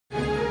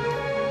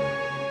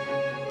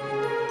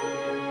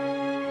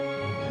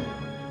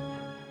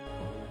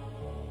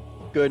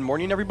Good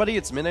morning, everybody.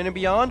 It's Midnight and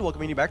Beyond,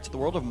 welcoming you back to the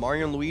world of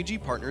Mario and Luigi,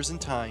 Partners in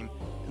Time.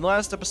 In the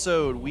last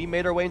episode, we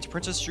made our way into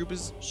Princess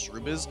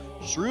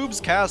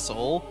Shroob's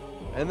castle,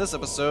 and in this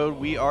episode,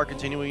 we are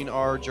continuing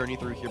our journey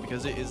through here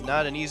because it is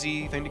not an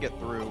easy thing to get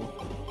through.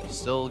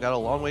 Still got a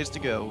long ways to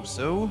go,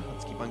 so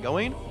let's keep on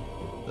going.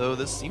 Though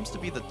this seems to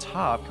be the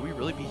top. Can we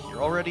really be here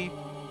already?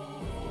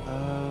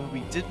 We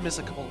did miss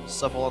a couple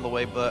stuff along the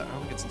way, but I don't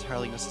think it's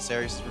entirely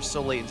necessary since we're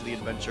so late into the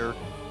adventure.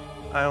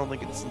 I don't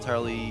think it's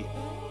entirely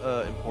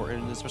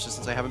important, especially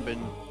since I haven't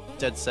been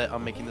dead set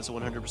on making this a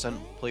 100%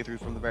 playthrough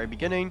from the very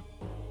beginning.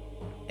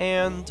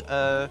 And,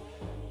 I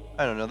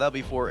don't know, that'll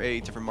be for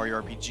a different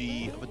Mario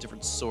RPG of a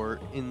different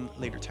sort in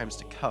later times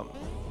to come,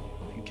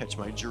 if you catch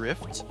my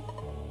drift.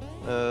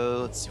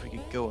 Let's see if we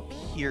can go up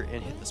here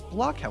and hit this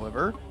block,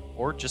 however,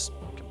 or just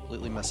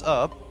completely mess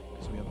up,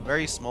 because we have a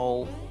very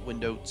small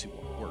window to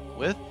work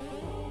with.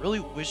 Really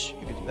wish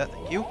you could do that,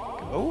 thank you.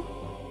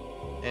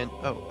 Go. And,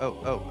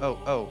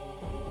 oh.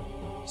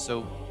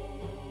 So,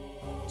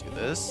 do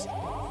this,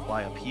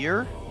 fly up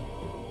here,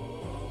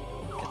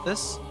 get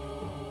this.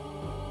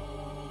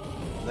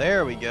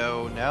 There we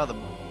go. Now the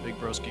big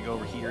bros can go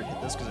over here and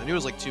hit this, because I knew it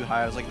was like too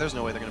high. I was like, there's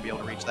no way they're going to be able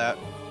to reach that.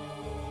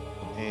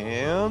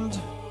 And,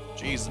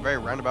 geez, a very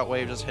roundabout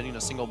way of just hitting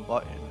a single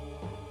button.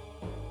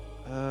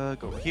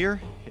 Go over here,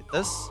 hit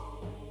this,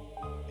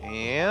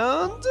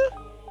 and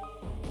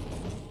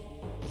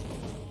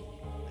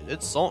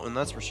it's Sultan,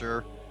 that's for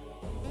sure.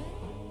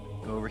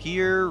 Go over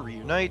here,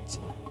 reunite,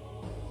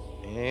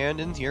 and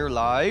in here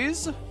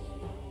lies...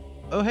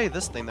 Oh hey,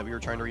 this thing that we were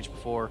trying to reach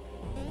before.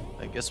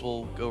 I guess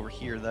we'll go over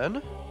here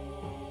then.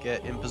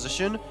 Get in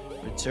position,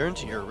 return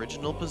to your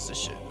original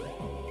position.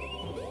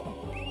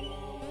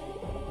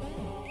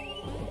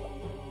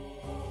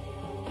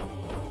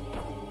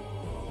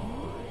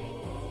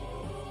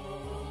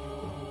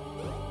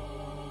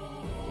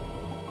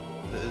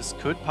 This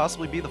could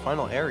possibly be the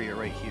final area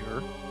right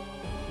here.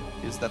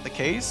 Is that the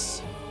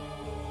case?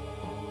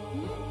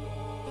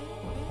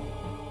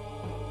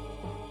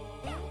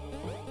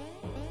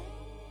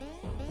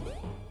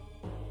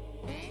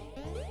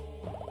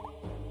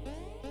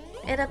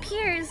 It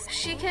appears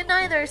she can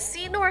neither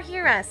see nor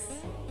hear us.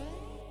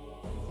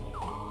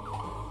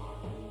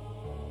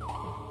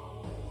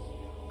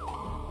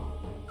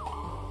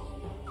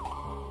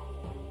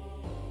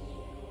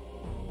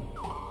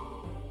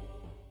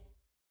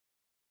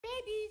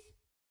 Babies.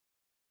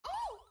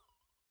 Oh!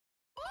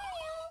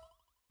 Mario!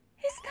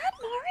 Is that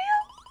Mario?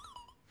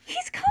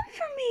 He's come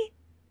for me!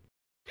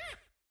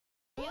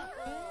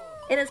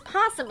 It is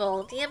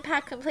possible the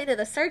impact completed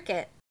the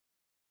circuit.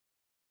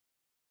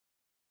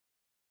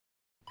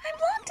 I'm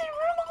locked in a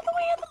room all the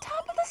way at the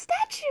top of the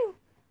statue!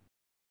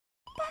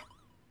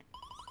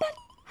 But,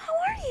 how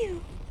are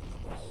you?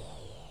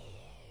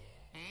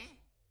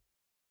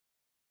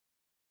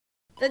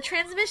 The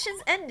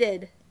transmissions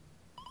ended.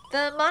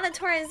 The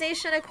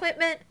monitorization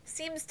equipment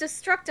seems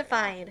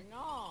destructified.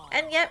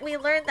 And yet we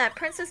learned that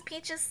Princess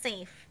Peach is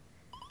safe.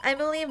 I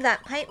believe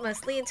that pipe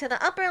must lead to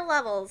the upper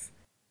levels.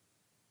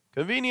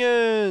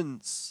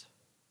 Convenience!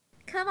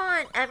 Come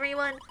on,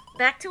 everyone.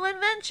 Back to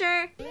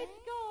adventure!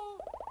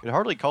 Could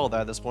hardly call it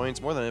that at this point.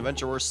 It's more than an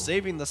adventure. We're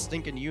saving the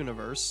stinking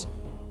universe.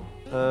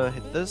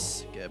 Hit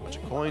this. Get a bunch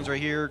of coins right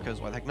here,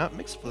 because why the heck not?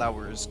 Mixed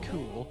flowers.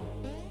 Cool.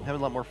 I'm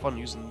having a lot more fun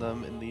using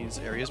them in these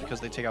areas because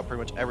they take out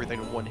pretty much everything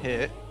in one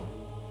hit.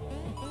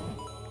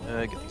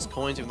 Get these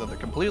coins, even though they're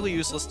completely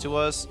useless to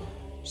us.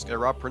 Just gotta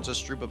rob Princess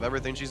Shroop of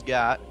everything she's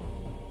got.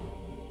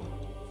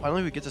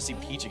 Finally, we get to see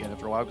Peach again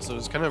after a while, because it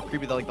was kind of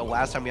creepy that like the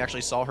last time we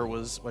actually saw her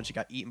was when she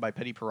got eaten by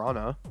Petty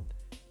Piranha.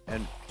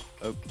 And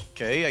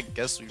okay, I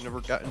guess we've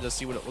never gotten to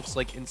see what it looks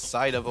like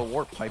inside of a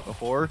warp pipe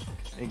before.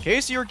 In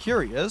case you're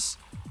curious,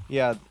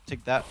 yeah,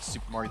 take that,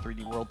 Super Mario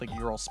 3D World, thinking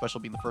you're all special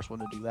being the first one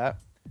to do that.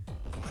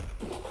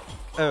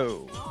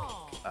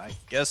 Oh, I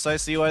guess I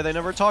see why they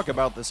never talk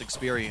about this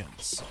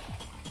experience.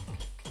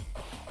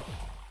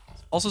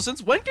 Also,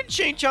 since when can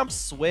Chain Chomps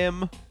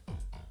swim?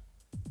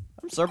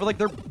 I'm sorry, but like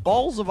they're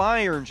balls of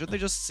iron. Shouldn't they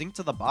just sink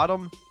to the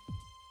bottom?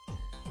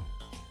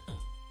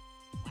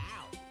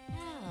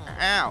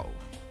 Ow.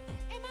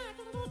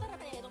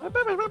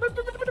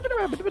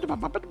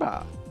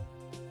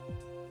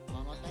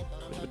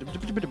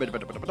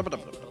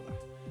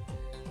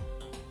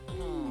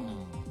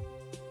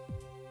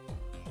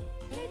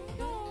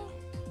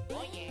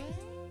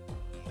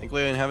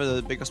 Thankfully, I didn't have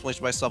a big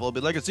explanation myself. I'll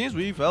be like, it seems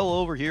we fell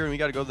over here and we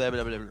gotta go there,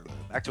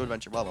 back to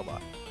adventure, blah, blah, blah.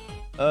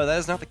 That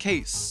is not the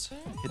case.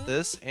 Hit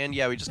this, and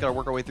yeah, we just gotta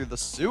work our way through the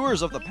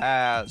sewers of the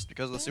past,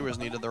 because the sewers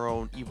needed their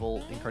own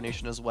evil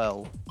incarnation as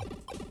well.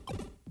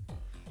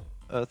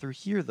 Through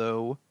here,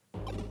 though,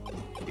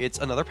 it's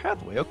another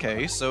pathway.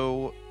 Okay,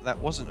 so that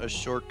wasn't a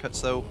shortcut,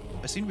 so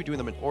I seem to be doing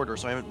them in order,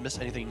 so I haven't missed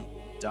anything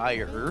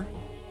dire.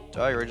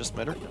 Dire, I just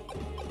met her?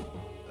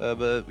 No.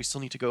 But we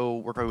still need to go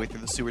work our way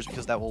through the sewers,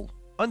 because that will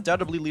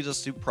undoubtedly lead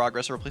us to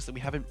progress or a place that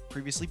we haven't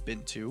previously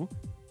been to.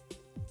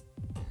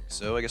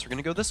 So I guess we're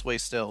gonna go this way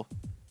still.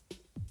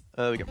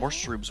 We get more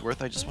Shroob's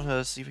worth. I just want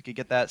to see if we could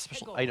get that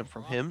special item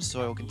from him,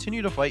 so I will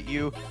continue to fight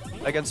you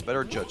against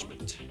better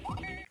judgment.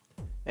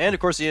 And,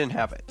 of course, he didn't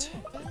have it.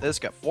 This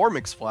got 4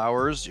 mixed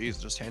flowers.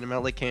 Jeez, just hand them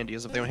out like candy,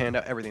 as if they don't hand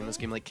out everything in this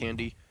game like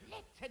candy.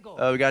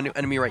 We got a new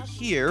enemy right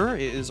here.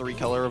 It is a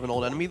recolor of an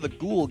old enemy, the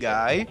ghoul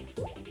guy.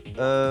 What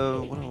do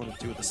I want to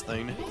do with this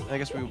thing? I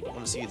guess we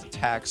want to see its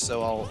attacks,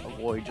 so I'll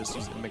avoid just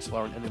using the mixed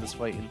flower and ending this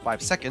fight in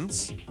 5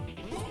 seconds.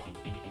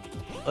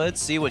 Let's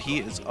see what he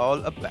is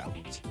all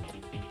about.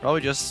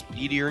 Probably just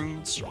speedier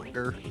and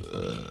stronger.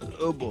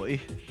 Oh boy.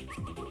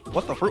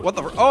 What the fruit? What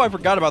the? Oh, I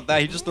forgot about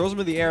that. He just throws him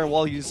in the air, and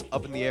while he's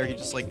up in the air, he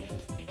just like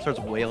starts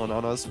wailing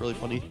on us. Really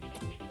funny.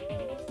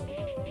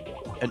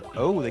 And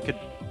oh, they could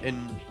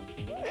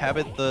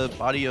inhabit the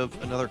body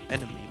of another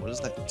enemy. What does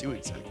that do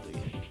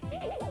exactly?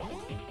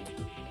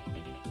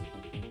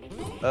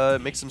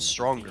 It makes him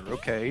stronger.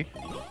 Okay.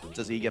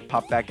 Does he get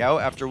popped back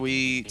out after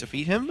we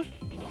defeat him?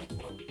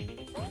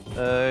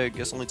 I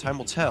guess only time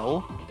will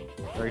tell.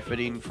 Very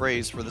fitting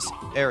phrase for this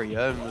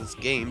area in this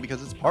game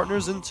because it's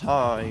partners in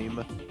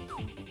time.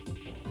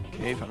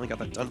 Okay, finally got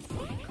that done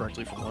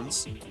correctly for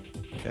once.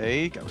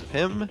 Okay, got rid of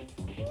him.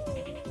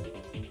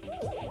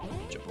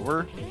 Jump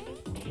over.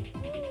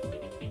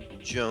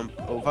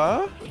 Jump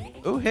over.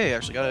 Oh, hey,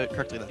 actually got it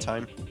correctly that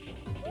time.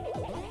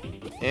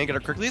 And got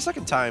it correctly a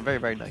second time. Very,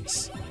 very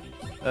nice.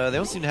 They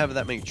don't seem to have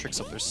that many tricks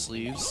up their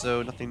sleeves,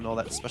 so nothing all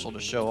that special to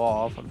show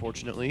off,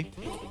 unfortunately.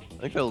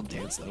 I like that little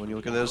dance, though, when you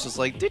look at it, it's just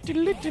like...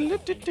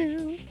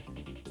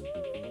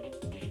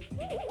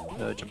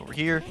 Jump over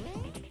here.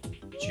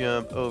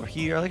 Jump over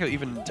here. I like how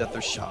even Death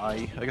are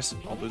shy. I guess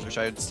all Boos are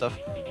shy and stuff.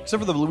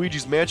 Except for the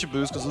Luigi's Mansion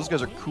Boos, because those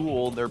guys are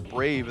cool, and they're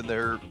brave, and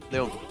you're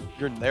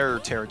in their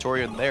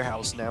territory, in their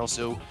house now,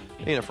 so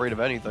they ain't afraid of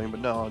anything.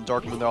 But no, on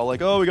Darkman, they're all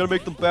like, oh, we gotta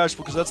make them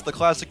bashful, because that's the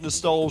classic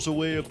nostalgia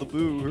way of the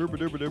Boo.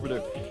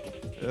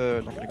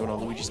 Not gonna go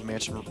on Luigi's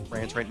Mansion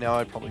rant right now,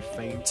 I'd probably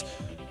faint.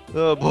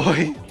 Oh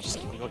boy. Just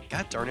keep going.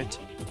 God darn it.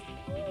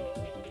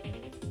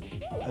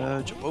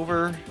 Jump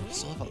over.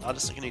 Still have a lot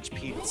of second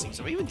HP, it seems.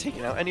 Have I even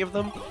taken out any of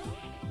them?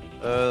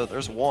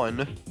 There's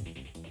one.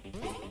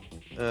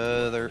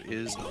 There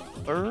is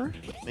another.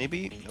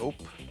 Maybe? Nope.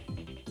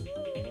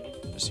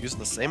 Just using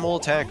the same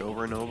old attack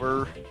over and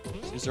over.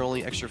 Seems there are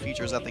only extra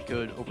features that they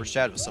could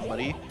overshadow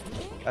somebody.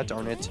 God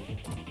darn it.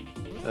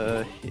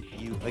 Hit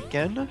you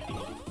again.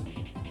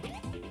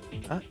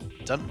 Not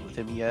done with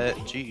him yet.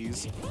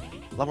 Jeez.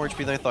 A lot more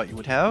HP than I thought you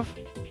would have.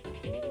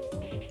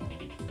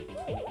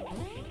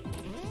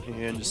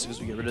 And as soon as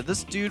we get rid of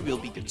this dude, we'll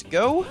be good to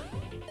go.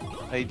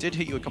 I did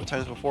hit you a couple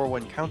times before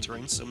when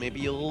countering, so maybe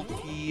you'll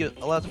be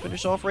allowed to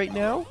finish off right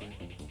now?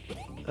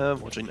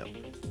 Unfortunately,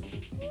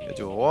 no. Gotta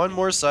do one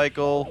more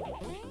cycle,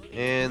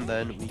 and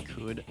then we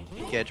could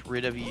get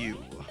rid of you.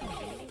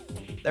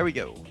 There we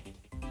go.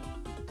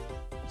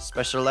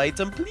 Special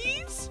item,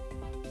 please?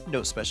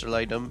 No special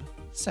item.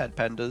 Sad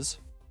pandas.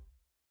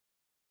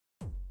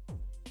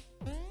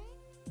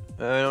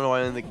 I don't know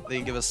why they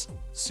didn't give us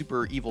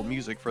super evil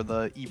music for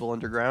the evil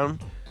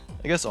underground.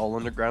 I guess all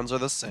undergrounds are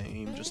the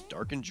same, just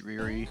dark and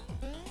dreary.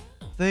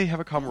 They have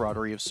a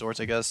camaraderie of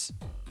sorts, I guess.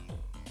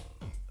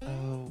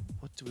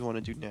 What do we want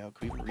to do now?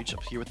 Can we even reach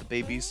up here with the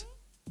babies?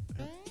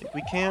 I don't think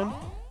we can.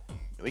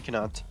 No, we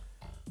cannot.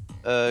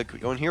 Can we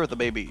go in here with the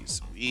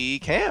babies? We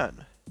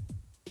can!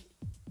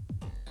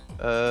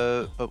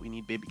 But we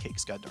need baby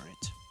cakes, god darn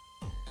it.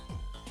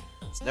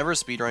 It's never a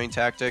speedrunning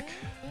tactic.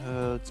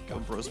 Let's go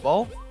Bros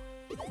Ball.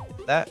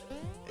 That,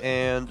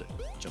 and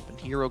jump in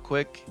here real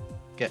quick,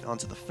 get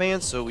onto the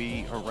fan so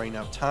we are running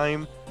out of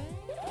time.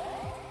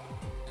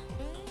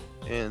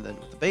 And then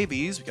with the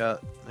babies, we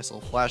got a nice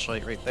little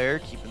flashlight right there,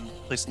 keeping the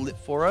place lit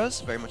for us.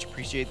 Very much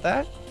appreciate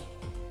that.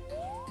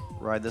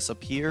 Ride this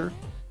up here.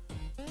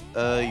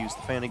 Use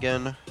the fan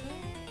again.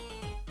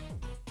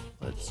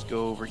 Let's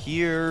go over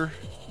here.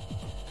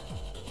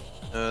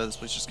 This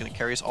place is just going to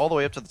carry us all the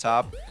way up to the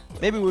top.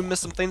 Maybe we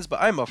missed some things,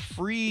 but I'm a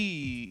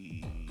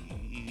free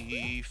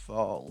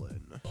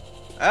fallen.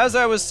 As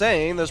I was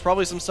saying, there's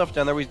probably some stuff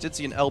down there. We did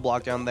see an L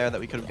block down there that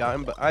we could have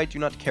gotten, but I do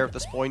not care at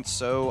this point,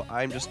 so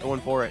I'm just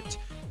going for it.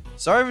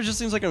 Sorry if it just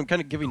seems like I'm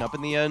kind of giving up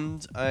in the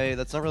end.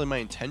 That's not really my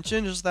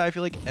intention, just that I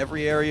feel like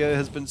every area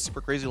has been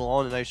super crazy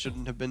long, and I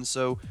shouldn't have been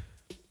so...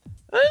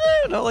 I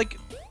don't know, like...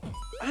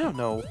 I don't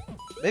know.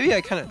 Maybe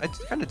I kind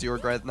of do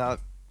regret not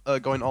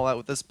going all out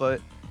with this,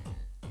 but...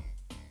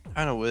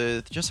 I don't know,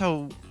 with just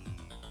how...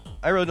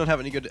 I really don't have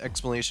any good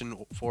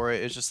explanation for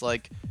it. It's just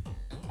like...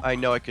 I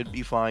know I could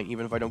be fine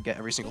even if I don't get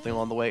every single thing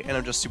along the way, and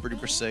I'm just super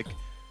duper sick.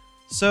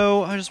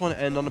 So I just want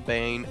to end on a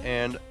bang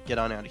and get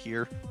on out of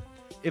here,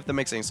 if that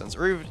makes any sense.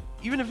 Or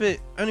even if it,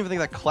 I don't even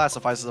think that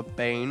classifies as a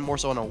bane, more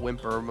so on a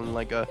whimper than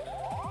like a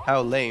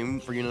how lame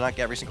for you to not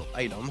get every single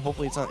item.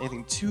 Hopefully it's not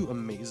anything too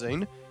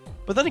amazing.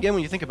 But then again,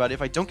 when you think about it,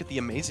 if I don't get the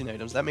amazing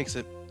items, that makes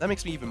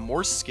me even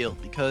more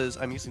skilled because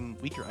I'm using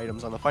weaker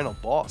items on the final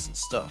boss and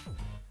stuff.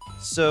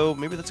 So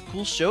maybe that's a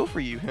cool show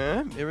for you,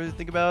 huh? You ever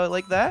think about it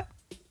like that?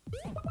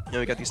 Now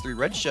we got these 3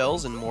 red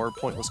shells and more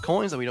pointless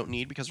coins that we don't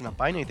need because we're not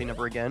buying anything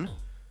ever again.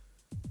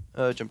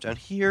 Jump down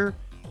here.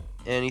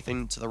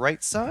 Anything to the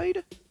right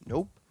side?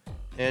 Nope.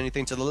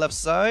 Anything to the left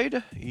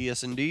side?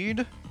 Yes,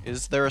 indeed.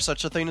 Is there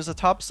such a thing as a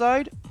top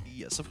side?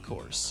 Yes, of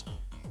course.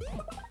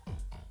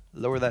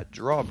 Lower that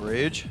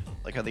drawbridge.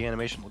 Like how the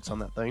animation looks on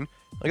that thing.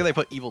 Like how they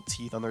put evil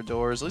teeth on their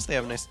doors. At least they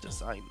have nice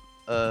design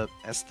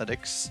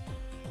aesthetics.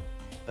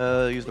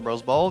 Use the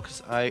Bros Ball,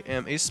 because I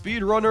am a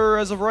speedrunner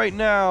as of right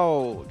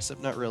now.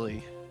 Except not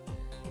really.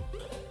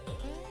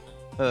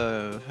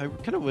 I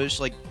kind of wish,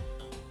 like...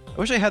 I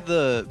wish I had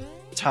the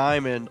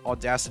time and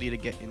audacity to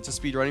get into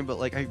speedrunning, but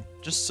like I'm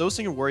just so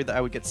sick and worried that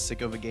I would get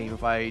sick of a game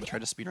if I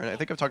tried to speedrun it. I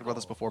think I've talked about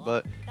this before,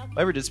 but if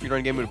I ever did speedrun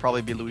a game, it would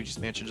probably be Luigi's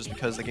Mansion, just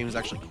because the game is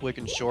actually quick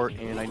and short,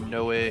 and I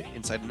know it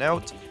inside and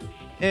out,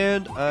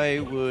 and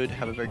I would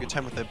have a very good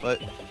time with it, but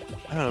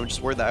I don't know, I'm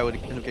just worried that I would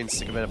end up getting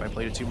sick of it if I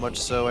played it too much,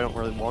 so I don't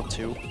really want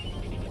to.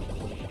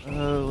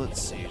 Let's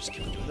see, just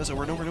keep doing this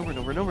over and over and over and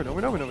over and over and over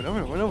and over and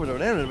over and over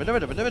and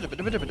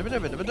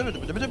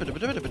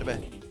over and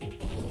over.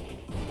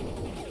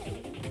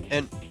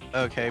 And,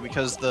 okay,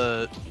 because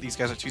these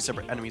guys are two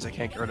separate enemies, I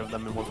can't get rid of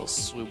them in one fell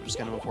swoop, which is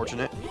kind of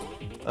unfortunate.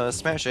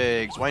 Smash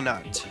eggs, why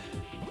not?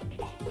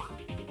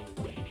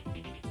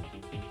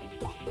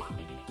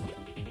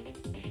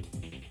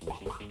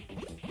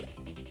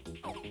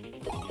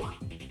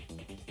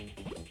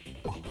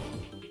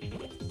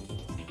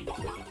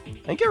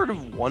 I can get rid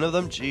of one of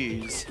them,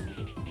 jeez.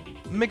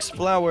 Mixed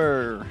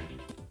flour!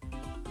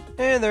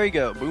 And there you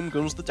go, boom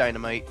goes the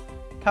dynamite.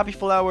 Copy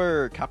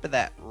flour, copy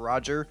that,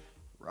 Roger.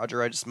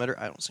 Roger, I just met her.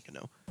 I don't think I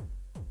know.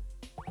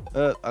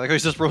 I like how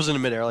he's just frozen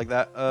in midair like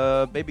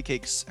that. Baby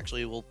cakes.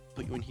 Actually, we'll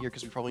put you in here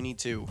because we probably need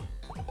to.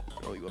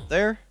 Throw you up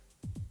there.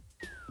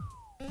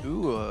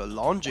 Ooh,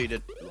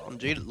 elongated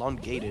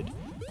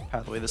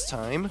pathway this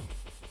time.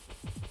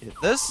 Hit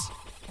this.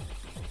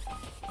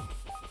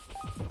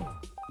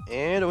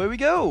 And away we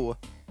go.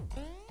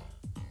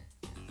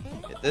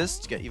 Hit this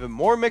to get even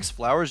more mixed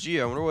flowers.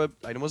 Gee, I wonder what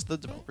item was the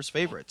developer's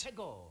favorite.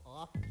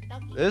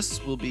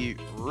 This will be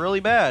really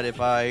bad if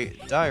I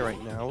die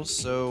right now,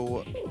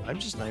 so I'm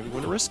just not even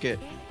going to risk it.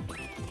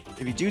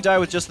 If you do die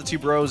with just the two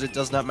bros, it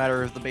does not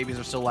matter if the babies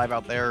are still alive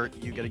out there,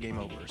 you get a game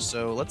over.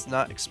 So let's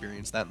not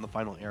experience that in the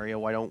final area,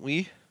 why don't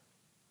we?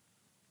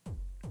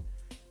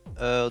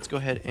 Let's go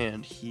ahead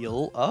and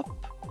heal up.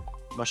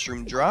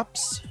 Mushroom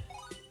drops.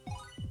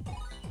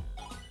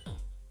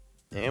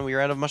 And we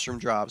are out of mushroom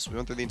drops. We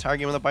went through the entire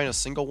game without buying a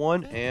single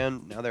one,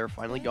 and now they're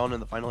finally gone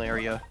in the final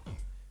area.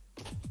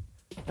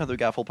 Now that we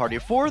got a full party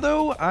of 4,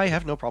 though, I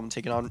have no problem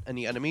taking on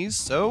any enemies,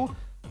 so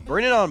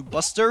bring it on,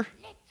 Buster.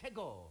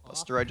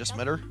 Buster, I just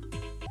met her.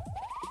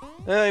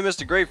 You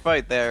missed a great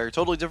fight there.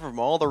 Totally different from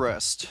all the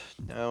rest.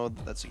 Now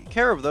that that's taken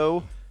care of,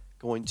 though,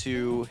 going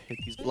to hit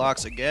these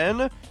blocks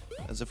again,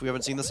 as if we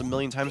haven't seen this a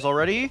million times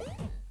already.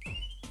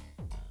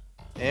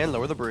 And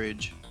lower the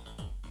bridge.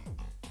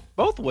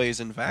 Both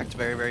ways, in fact.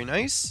 Very, very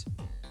nice.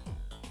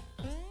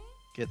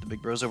 Get the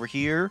big bros over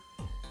here.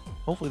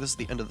 Hopefully this is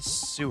the end of the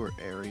sewer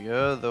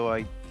area, though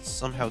I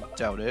somehow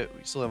doubt it.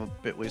 We still have a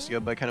bit ways to go,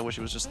 but I kind of wish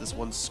it was just this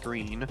one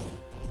screen.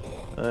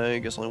 I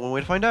guess only one way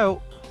to find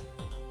out.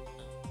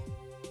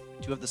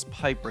 We do have this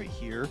pipe right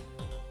here.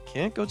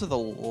 Can't go to the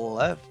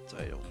left,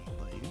 I don't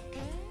think.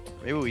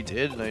 Maybe we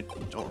did, and I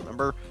don't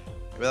remember.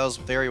 Maybe that was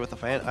the area with the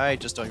fan. I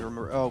just don't even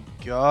remember. Oh,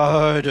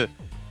 God.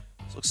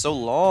 This looks so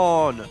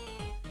long.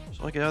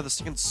 Just want to get out of the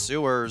stinking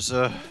sewers.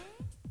 A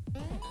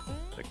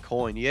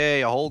coin.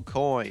 Yay, a whole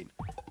coin.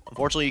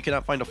 Unfortunately, you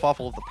cannot find a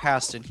fossil of the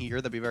past in here.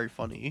 That'd be very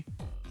funny.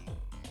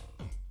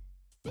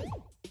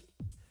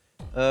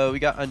 We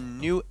got a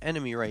new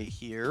enemy right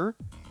here.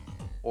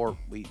 Or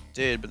we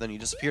did, but then he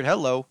disappeared.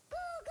 Hello.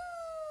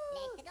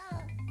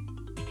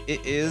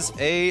 It is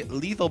a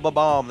lethal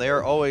bomb. They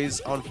are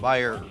always on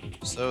fire.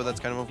 So that's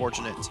kind of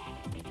unfortunate.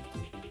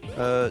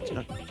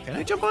 Can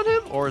I jump on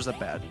him? Or is that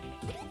bad?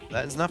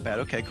 That is not bad.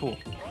 Okay, cool.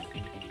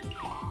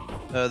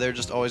 They're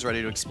just always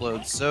ready to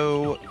explode.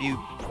 So be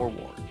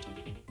forewarned.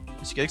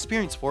 So you get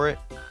experience for it.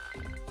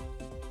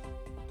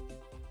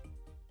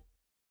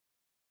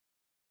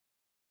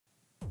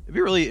 It'd be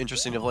really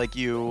interesting if, like,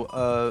 you,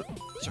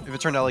 if it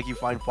turned out like you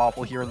find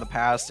Fawful here in the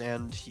past,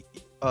 and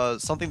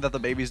something that the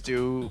babies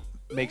do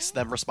makes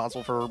them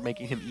responsible for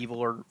making him evil,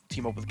 or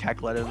team up with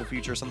Cackletta in the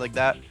future, or something like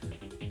that.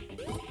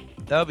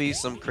 That would be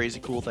some crazy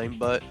cool thing,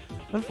 but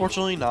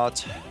unfortunately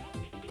not.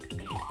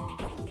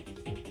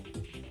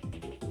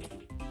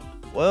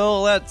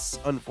 Well, that's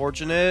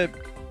unfortunate.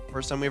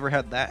 First time we ever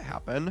had that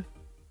happen.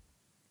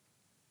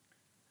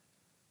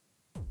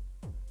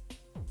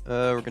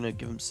 We're gonna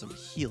give him some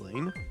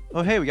healing.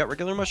 Oh, hey, we got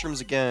regular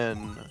mushrooms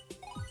again.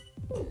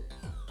 We'll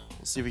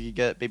see if we can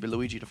get Baby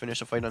Luigi to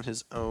finish a fight on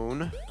his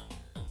own.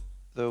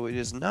 Though it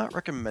is not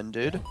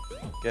recommended.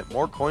 Get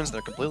more coins that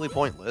are completely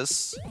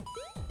pointless.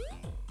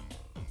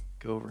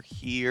 Go over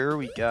here.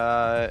 We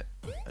got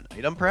an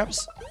item,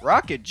 perhaps?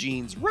 Rocket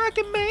Jeans.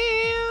 Rocket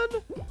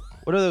Man!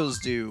 What do those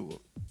do?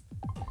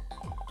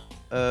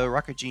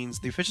 Rocket Jeans.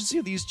 The efficiency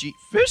of these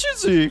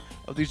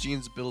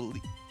jeans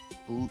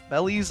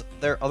bellies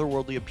their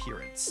otherworldly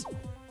appearance.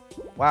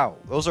 Wow,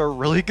 those are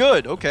really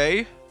good.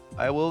 Okay,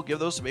 I will give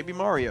those to Baby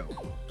Mario.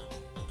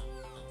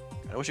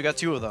 I wish I got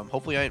 2 of them.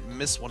 Hopefully I didn't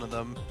miss one of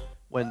them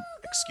when...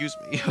 Excuse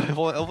me.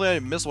 Hopefully I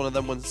didn't miss one of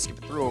them when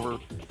skipping through over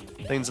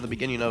things at the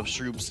beginning of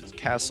Shroops'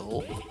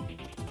 castle.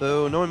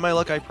 Though, knowing my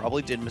luck, I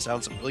probably did miss out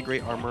on some really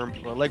great armor, and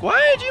people are like, why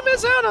did you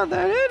miss out on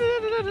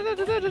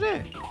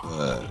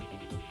that?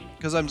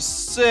 Because I'm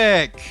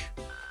sick.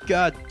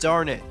 God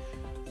darn it.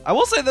 I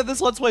will say that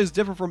this Let's Play is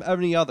different from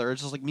any other.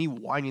 It's just like me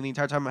whining the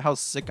entire time about how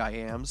sick I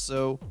am,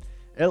 so...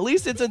 At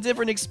least it's a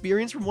different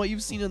experience from what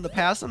you've seen in the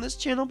past on this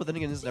channel, but then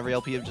again, this is every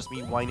LP of just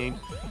me whining.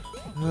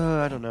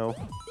 I don't know.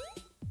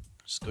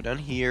 Just go down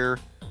here.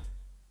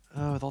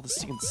 With all this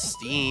stinking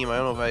steam, I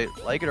don't know if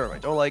I like it or if I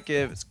don't like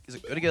it. Is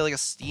it good to get like a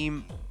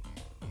steam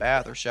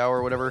bath or shower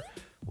or whatever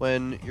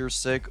when you're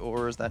sick,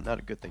 or is that not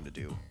a good thing to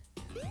do?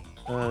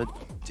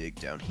 Dig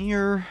down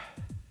here.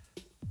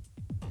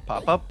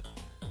 Pop up.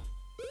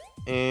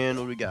 And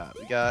what do we got?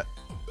 We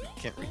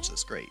can't reach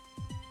this, great.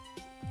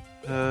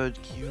 Do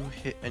you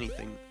hit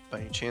anything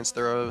by any chance?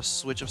 There a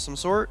switch of some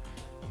sort?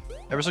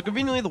 Ever so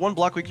conveniently, the one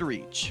block we can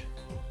reach.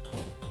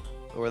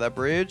 Over that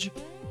bridge.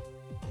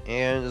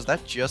 And is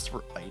that just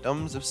for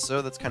items? If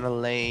so, that's kind of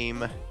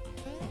lame.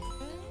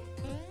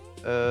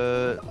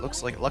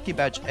 Looks like Lucky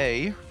Badge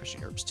A,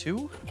 Fishing Herbs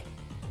 2.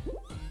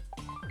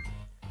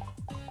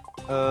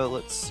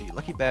 Let's see,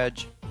 Lucky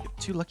Badge, we have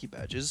 2 Lucky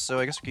Badges, so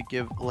I guess we could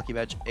give Lucky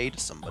Badge A to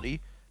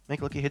somebody.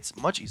 Make lucky hits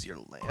much easier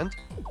to land.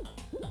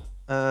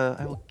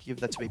 I will give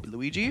that to baby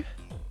Luigi.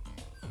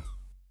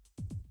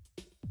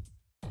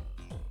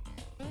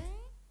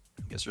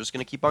 Guess we're just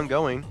gonna keep on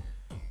going.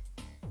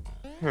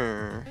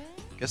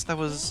 Guess that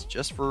was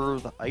just for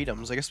the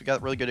items. I guess we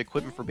got really good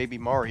equipment for baby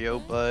Mario,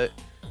 but...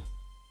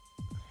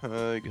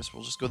 I guess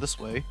we'll just go this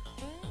way.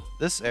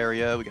 This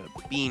area, we got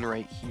a bean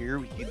right here.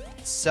 We can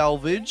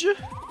salvage.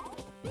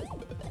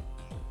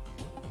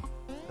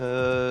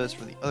 As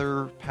for the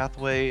other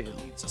pathway, it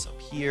leads us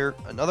up here.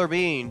 Another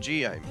bean!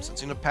 Gee, I'm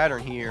sensing a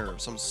pattern here of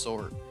some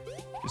sort.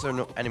 Because there are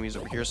no enemies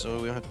over here, so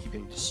we don't have to keep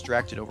getting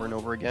distracted over and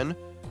over again.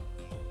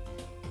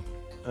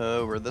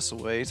 We're this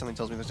way. Something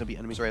tells me there's gonna be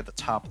enemies right at the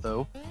top,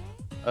 though.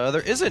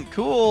 There isn't!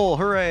 Cool!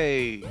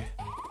 Hooray!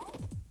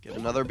 Get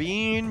another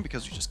bean,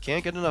 because we just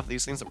can't get enough of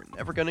these things that we're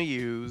never gonna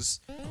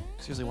use.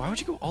 Seriously, why would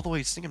you go all the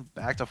way singing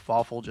back to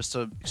Fawful just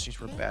to exchange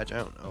for a badge? I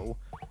don't know.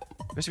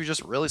 I guess we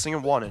just really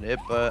singing wanted it,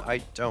 but I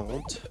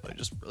don't. I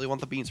just really want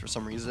the beans for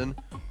some reason.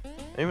 I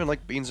don't even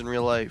like beans in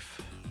real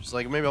life. Just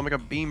like, maybe I'll make a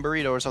bean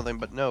burrito or something,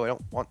 but no, I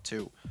don't want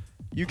to.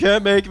 You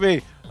can't make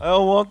me! I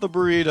don't want the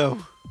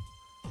burrito!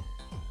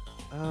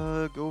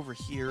 Go over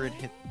here and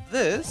hit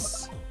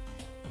this.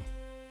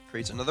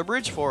 Creates another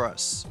bridge for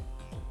us.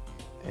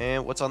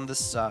 And what's on this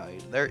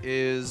side? There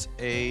is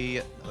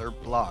another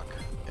block.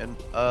 And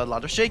a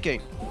lot of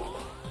shaking.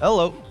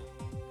 Hello.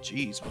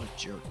 Jeez, what a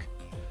jerk.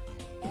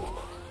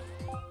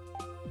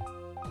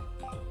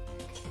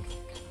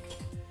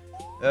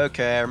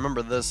 Okay, I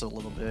remember this a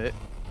little bit.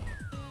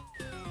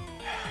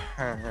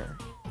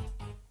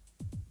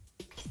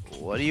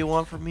 What do you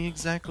want from me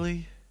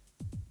exactly?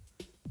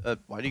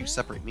 Why do you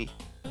separate me?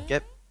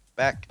 Get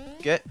back.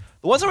 Get...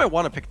 The ones that I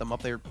want to pick them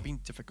up, they're being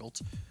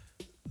difficult.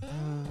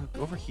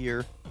 Go over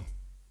here.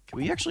 Can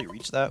we actually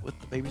reach that with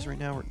the babies right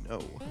now, or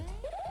no?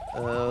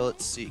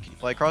 Let's see. Can you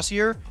fly across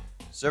here?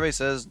 Survey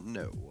says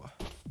no.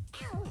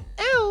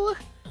 Ew!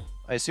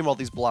 I assume all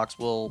these blocks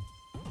will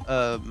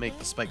make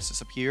the spikes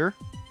disappear.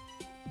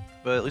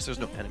 But at least there's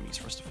no enemies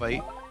for us to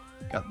fight.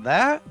 Got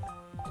that.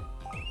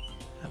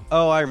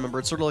 Oh, I remember.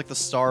 It's sort of like the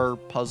star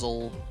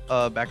puzzle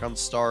back on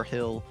Star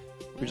Hill.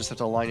 We just have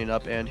to line it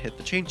up and hit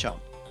the chain chomp.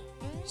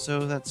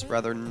 So that's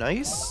rather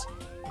nice.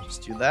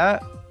 Just do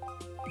that.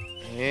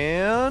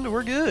 And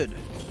we're good.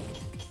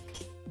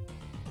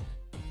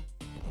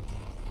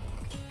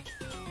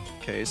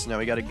 Okay, so now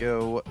we gotta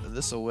go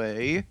this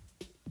way.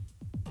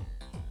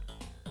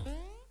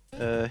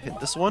 Hit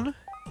this one.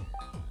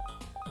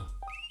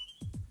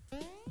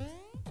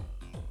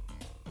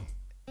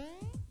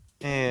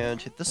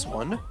 And hit this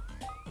one.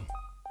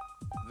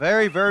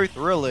 Very, very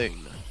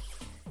thrilling.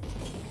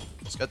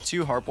 It's got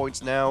 2 hard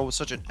points now.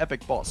 Such an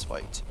epic boss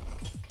fight.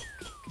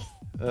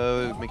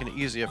 Making it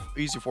easy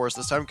for us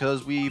this time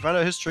because we found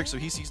out his trick, so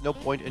he sees no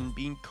point in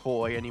being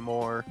coy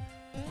anymore.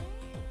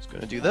 Just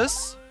gonna do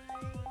this.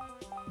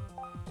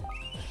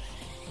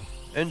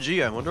 And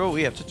gee, I wonder what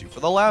we have to do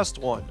for the last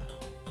one.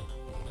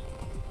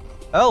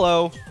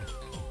 Hello.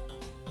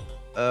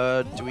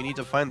 Do we need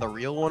to find the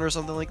real one or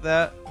something like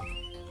that?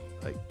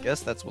 I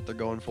guess that's what they're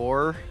going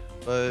for,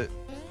 but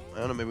I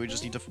don't know, maybe we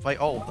just need to fight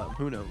all of them.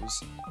 Who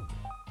knows?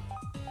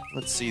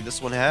 Let's see,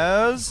 this one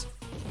has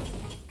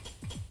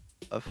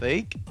a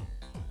fake.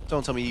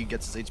 Don't tell me he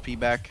gets his HP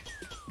back.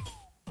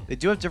 They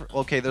do have different...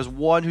 Okay, there's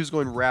one who's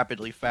going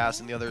rapidly fast,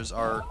 and the others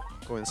are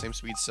going the same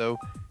speed, so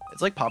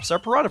it's like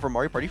Popstar Piranha from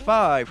Mario Party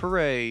 5.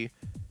 Hooray!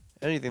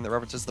 Anything that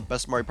references the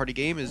best Mario Party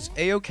game is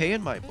A-okay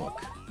in my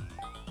book.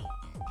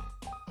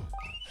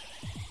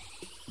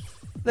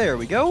 There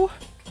we go.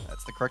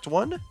 That's the correct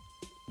one.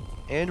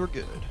 And we're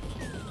good.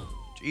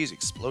 Jeez,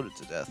 exploded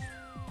to death.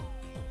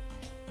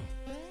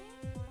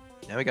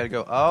 Now we gotta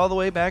go all the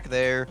way back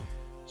there.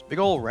 Just big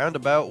old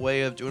roundabout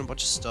way of doing a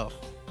bunch of stuff.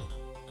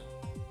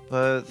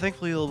 But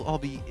thankfully it'll all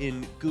be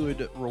in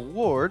good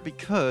reward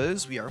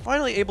because we are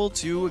finally able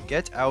to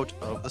get out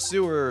of the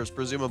sewers,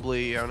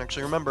 presumably. I don't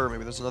actually remember.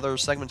 Maybe there's another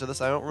segment to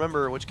this I don't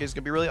remember, in which case it's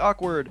going to be really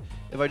awkward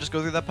if I just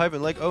go through that pipe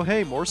and like, oh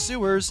hey, more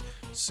sewers.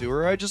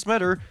 Sewer, I just met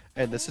her,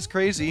 and this is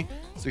crazy.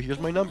 So here's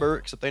my number,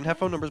 except they didn't have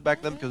phone numbers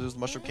back then because it was the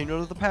Mushroom Kingdom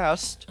of the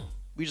past.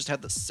 We just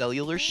had the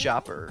cellular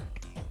shopper.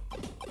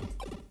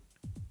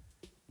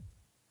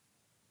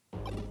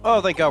 Oh,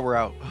 thank God we're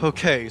out.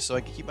 Okay, so I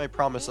can keep my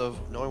promise of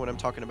knowing what I'm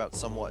talking about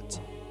somewhat.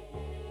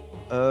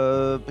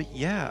 But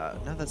yeah,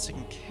 now that's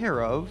taken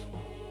care of,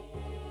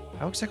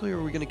 how exactly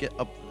are we going to get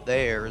up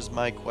there is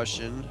my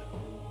question.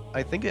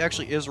 I think it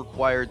actually is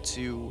required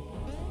to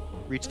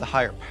reach the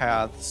higher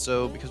path,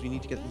 so because we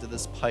need to get into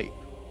this pipe.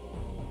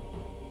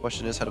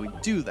 Question is, how do we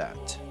do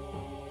that?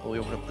 Well, we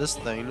open up this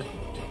thing.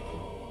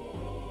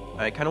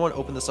 I kind of want to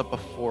open this up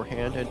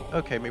beforehand, and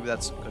okay, maybe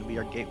that's going to be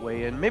our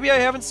gateway in. Maybe I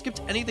haven't skipped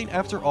anything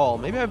after all.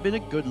 Maybe I've been a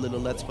good little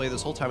Let's Play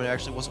this whole time and I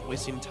actually wasn't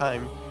wasting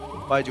time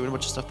by doing a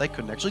bunch of stuff that I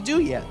couldn't actually do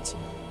yet.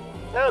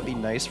 That would be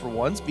nice for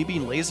once. Me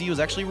being lazy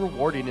was actually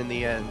rewarding in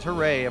the end.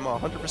 Hooray, I'm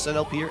 100%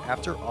 LP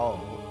after all.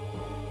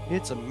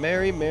 It's a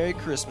Merry, Merry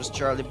Christmas,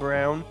 Charlie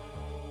Brown.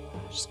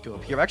 Just go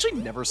up here. I've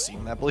actually never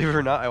seen that, believe it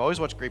or not. I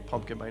always watch Great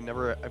Pumpkin, but I've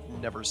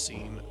never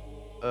seen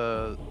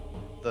the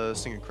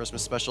Singing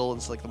Christmas special.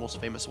 It's like the most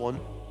famous one.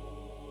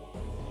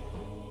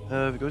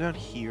 We go down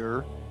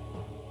here.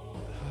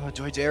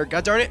 Do I dare?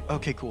 God darn it!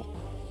 Okay, cool.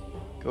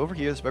 Go over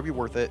here. This better be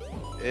worth it.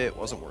 It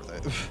wasn't worth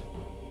it.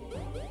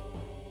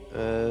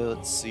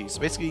 Let's see. So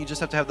basically, you just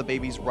have to have the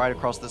babies ride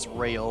across this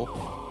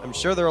rail. I'm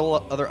sure there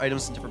are other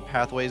items in different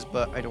pathways,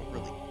 but I don't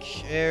really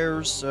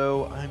care.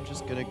 So I'm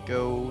just gonna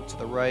go to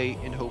the right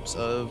in hopes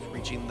of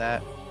reaching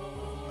that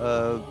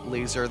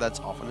laser that's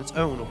off on its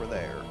own over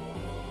there.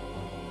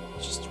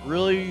 Just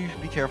really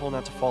be careful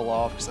not to fall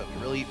off, because that'd be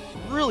really,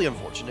 really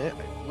unfortunate.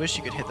 I wish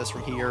you could hit this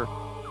from here.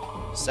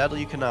 Sadly,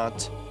 you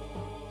cannot.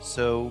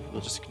 So we'll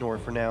just ignore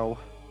it for now.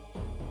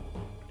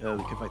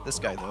 We can fight this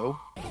guy, though.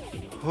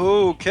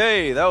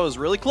 Okay, that was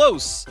really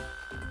close.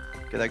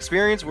 Get that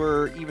experience.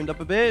 We're evened up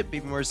a bit.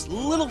 Baby Moore's a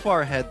little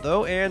far ahead,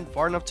 though, and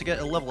far enough to get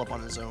a level up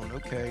on his own.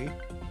 Okay.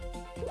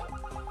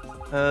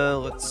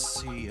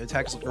 Let's see.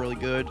 Attack's looking really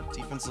good.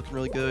 Defense looking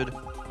really good.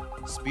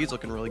 Speed's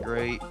looking really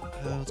great.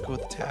 Let's go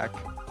with attack.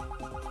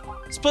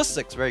 It's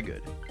 +6, very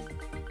good.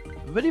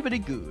 Very, very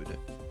good.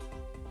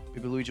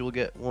 Maybe Luigi will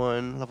get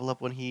one level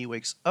up when he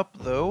wakes up,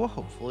 though,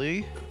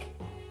 hopefully.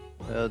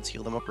 Let's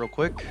heal them up real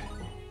quick.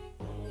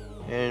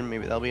 And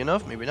maybe that'll be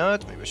enough, maybe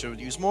not. Maybe I should have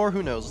used more,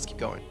 who knows, let's keep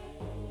going.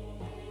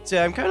 So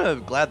yeah, I'm kind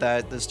of glad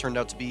that this turned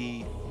out to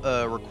be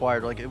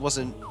required. Like, it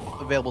wasn't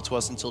available to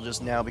us until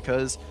just now,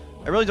 because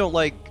I really don't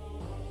like,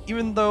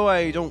 even though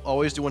I don't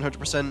always do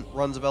 100%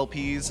 runs of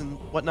LPs and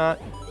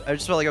whatnot, I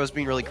just felt like I was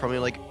being really crummy.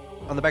 Like,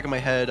 on the back of my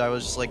head, I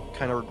was just like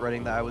kind of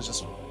regretting that I was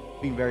just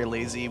being very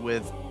lazy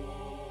with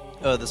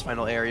this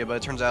final area, but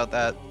it turns out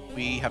that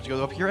we have to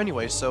go up here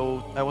anyway,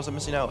 so I wasn't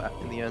missing out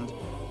in the end.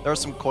 There are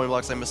some coin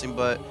blocks I'm missing,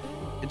 but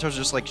in terms of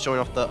just like showing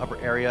off the upper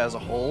area as a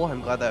whole, I'm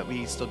glad that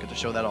we still get to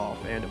show that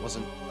off, and it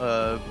wasn't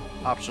an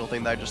optional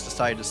thing that I just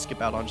decided to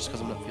skip out on just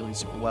because I'm not feeling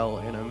super well,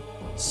 and I'm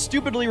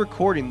stupidly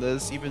recording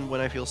this even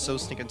when I feel so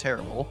stinking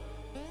terrible.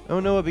 Oh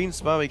no, a bean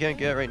spot we can't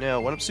get right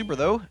now. 1-up super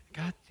though.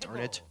 God darn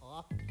it.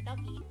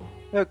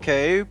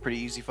 Okay, pretty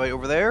easy fight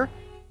over there.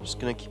 Just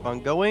gonna keep on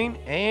going,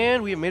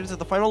 and we have made it to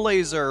the final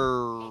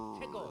laser.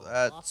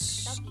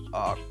 That's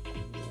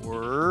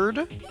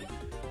awkward.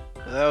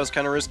 That was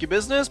kind of risky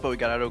business, but we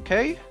got out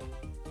okay.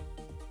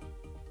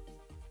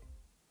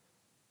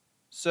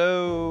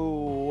 So,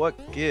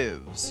 what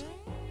gives?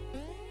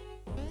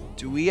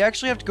 Do we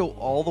actually have to go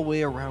all the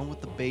way around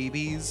with the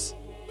babies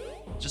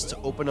just to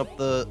open up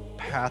the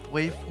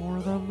pathway for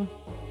them?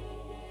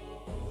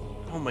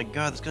 Oh my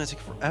god, it's gonna take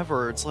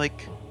forever. It's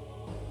like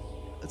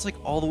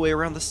all the way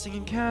around the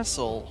Singing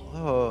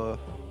Castle.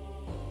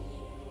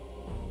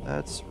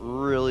 That's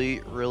really,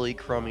 really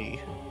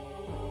crummy.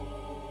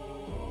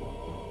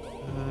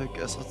 I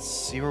guess let's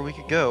see where we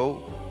could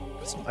go.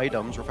 Got some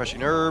items,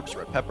 refreshing herbs,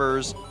 red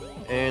peppers,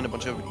 and a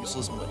bunch of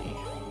useless money.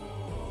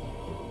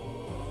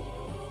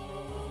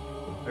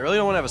 I really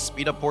don't want to have a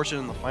speed up portion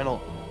in the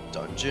final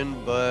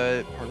dungeon,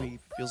 but part of me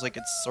feels like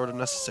it's sort of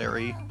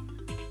necessary.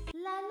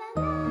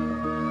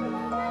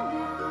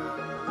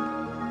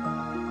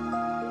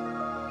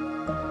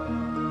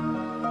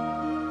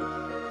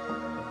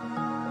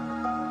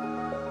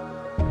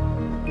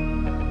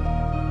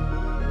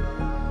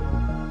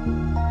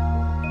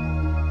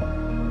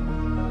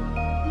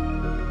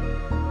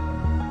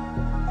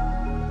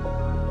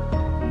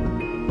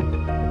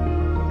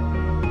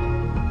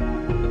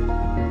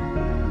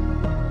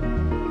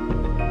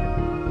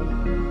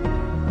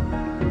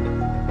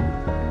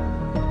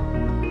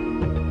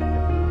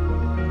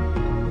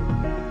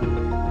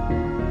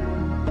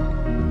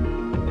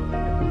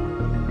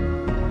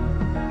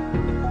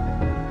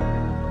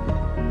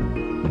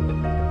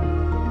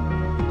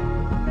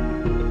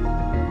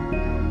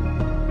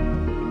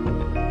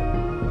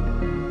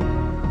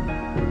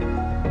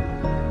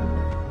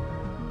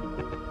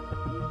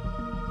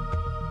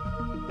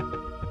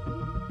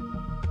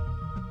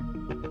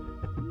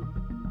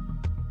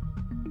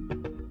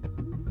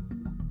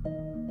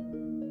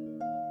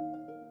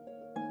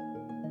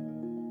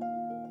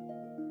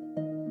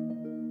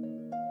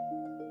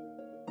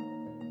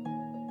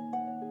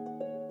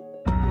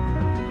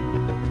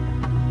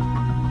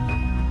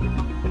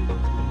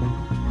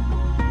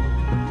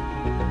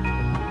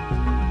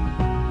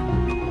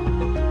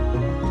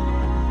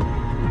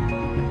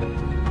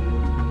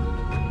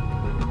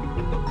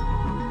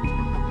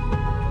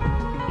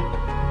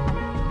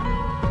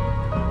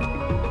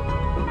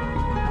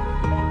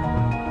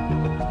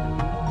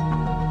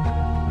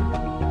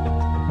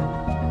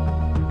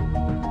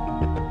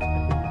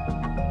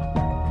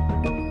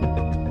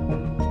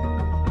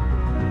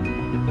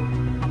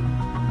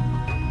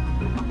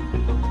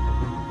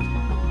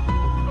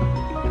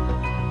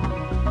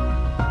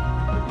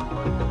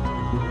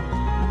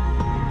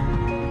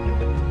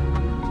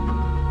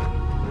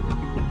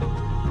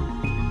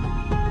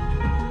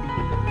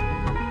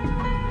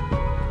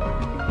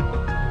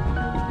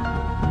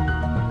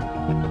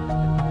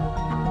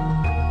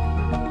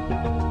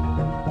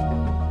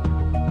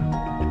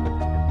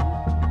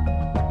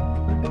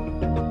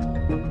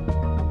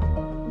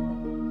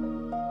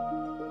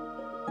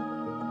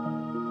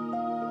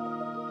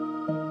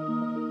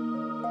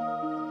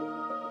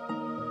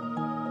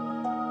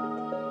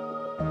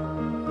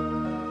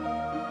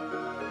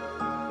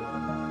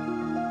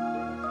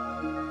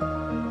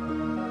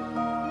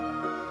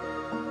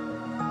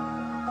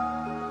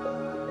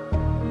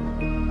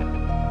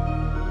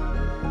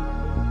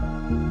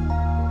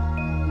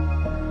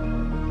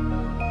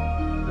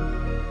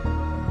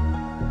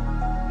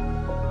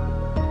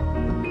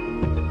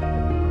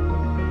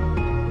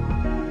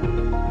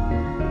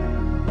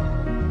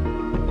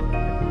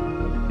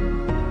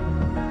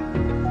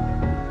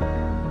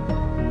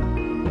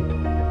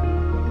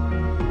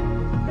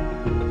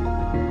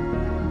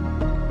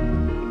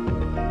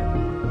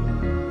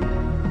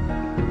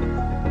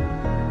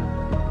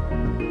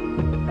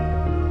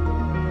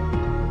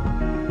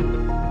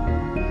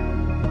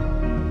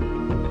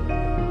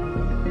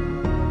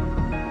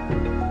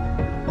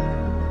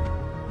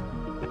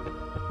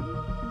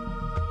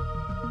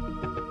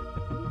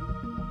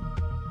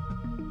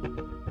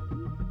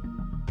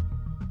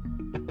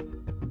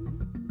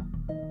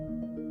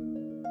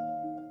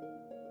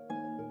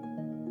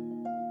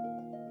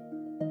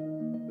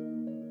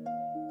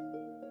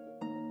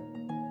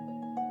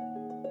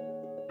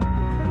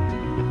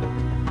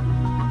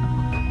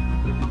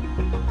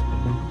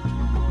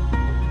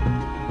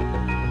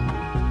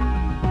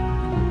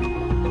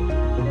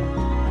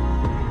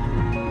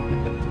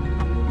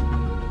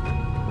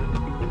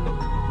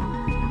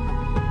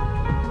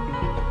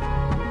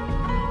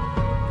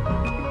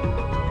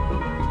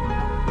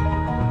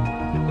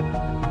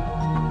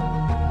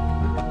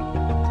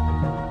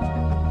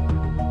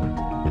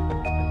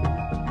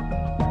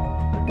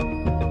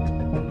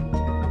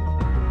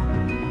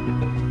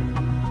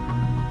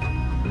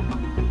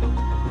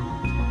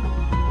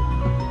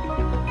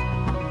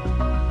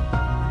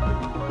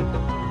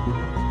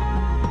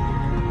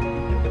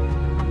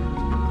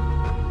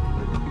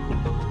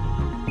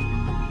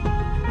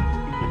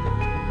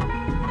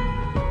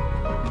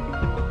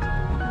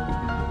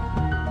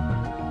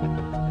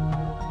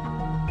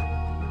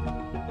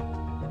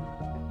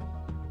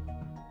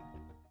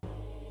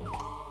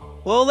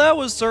 Well, that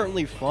was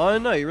certainly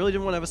fun. I really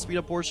didn't want to have a speed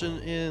up portion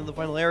in the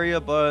final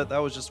area, but that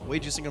was just way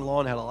too sinking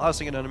long, had a lot of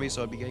sinking enemies,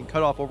 so I'd be getting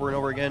cut off over and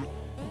over again.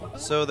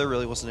 So there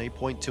really wasn't any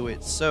point to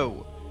it.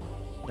 So,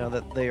 now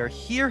that they are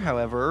here,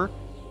 however,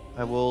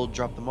 I will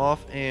drop them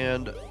off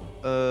and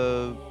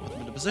put them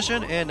into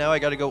position, and now I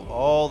gotta go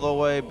all the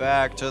way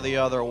back to the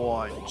other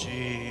one.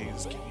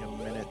 Jeez, give me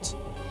a minute.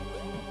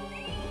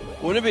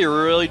 Wouldn't it be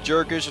really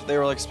jerkish if they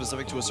were like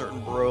specific to a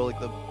certain bro, like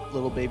the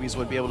little babies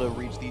would be able to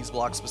reach these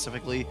blocks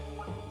specifically?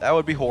 That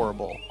would be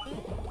horrible.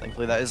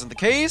 Thankfully that isn't the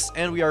case,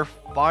 and we are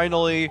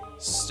finally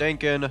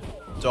stinking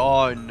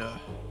done.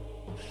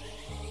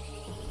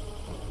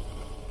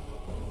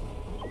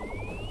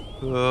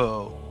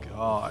 Oh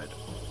god.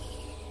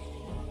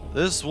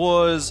 This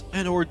was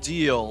an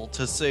ordeal,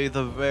 to say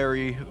the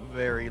very,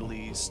 very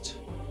least.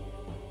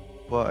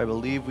 But I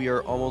believe we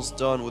are almost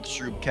done with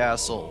Shroob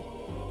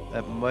Castle.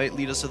 That might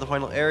lead us to the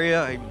final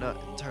area, I'm not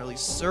entirely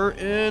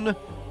certain,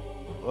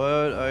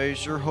 but I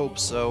sure hope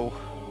so.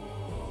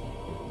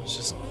 Let's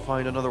just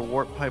find another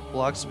warp pipe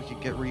block so we can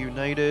get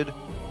reunited,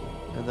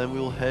 and then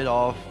we'll head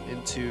off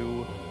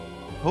into,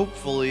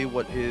 hopefully,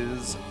 what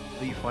is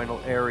the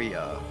final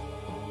area.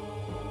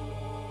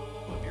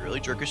 It would be really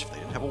jerkish if they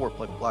didn't have a warp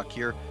pipe block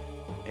here.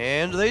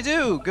 And they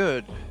do!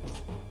 Good.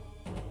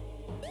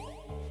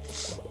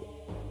 Just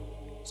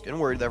getting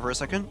worried there for a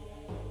second.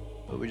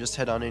 But we just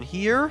head on in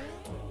here.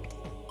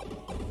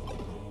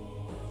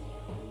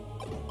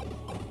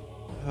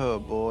 Oh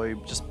boy,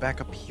 just back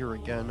up here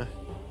again.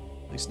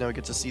 At least now we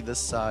get to see this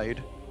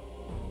side.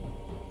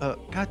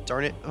 God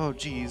darn it. Oh,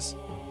 jeez.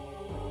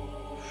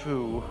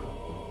 Phew.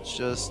 Let's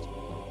just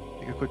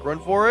take a quick run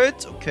for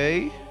it.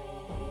 Okay.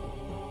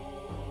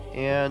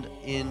 And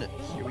in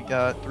here we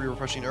got 3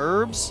 refreshing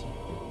herbs.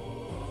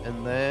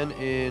 And then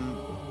in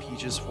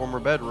Peach's former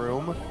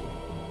bedroom.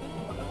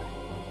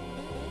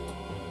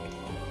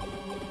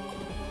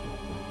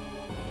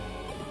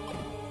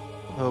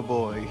 Oh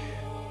boy.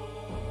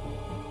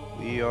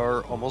 We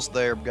are almost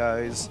there,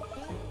 guys.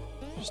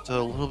 Just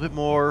a little bit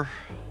more,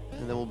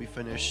 and then we'll be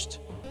finished.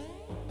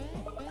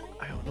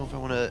 I don't know if I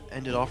want to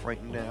end it off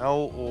right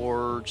now,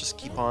 or just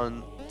keep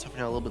on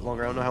toughing out a little bit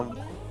longer. I don't know how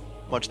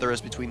much there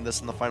is between this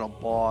and the final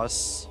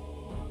boss.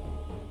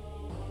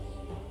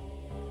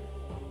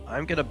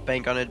 I'm going to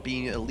bank on it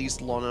being at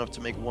least long enough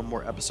to make one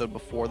more episode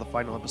before the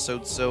final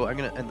episode, so I'm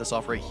going to end this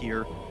off right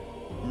here.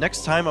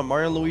 Next time on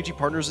Mario and Luigi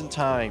Partners in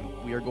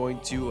Time, we are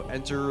going to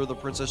enter the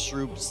Princess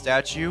Shroob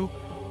statue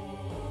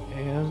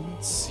and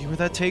see where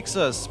that takes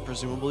us.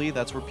 Presumably,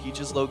 that's where Peach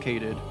is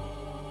located.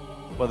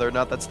 Whether or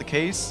not that's the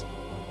case,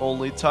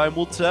 only time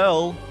will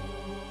tell.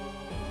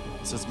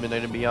 This is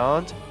Midnight and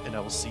Beyond, and I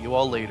will see you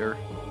all later.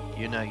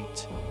 Good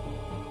night.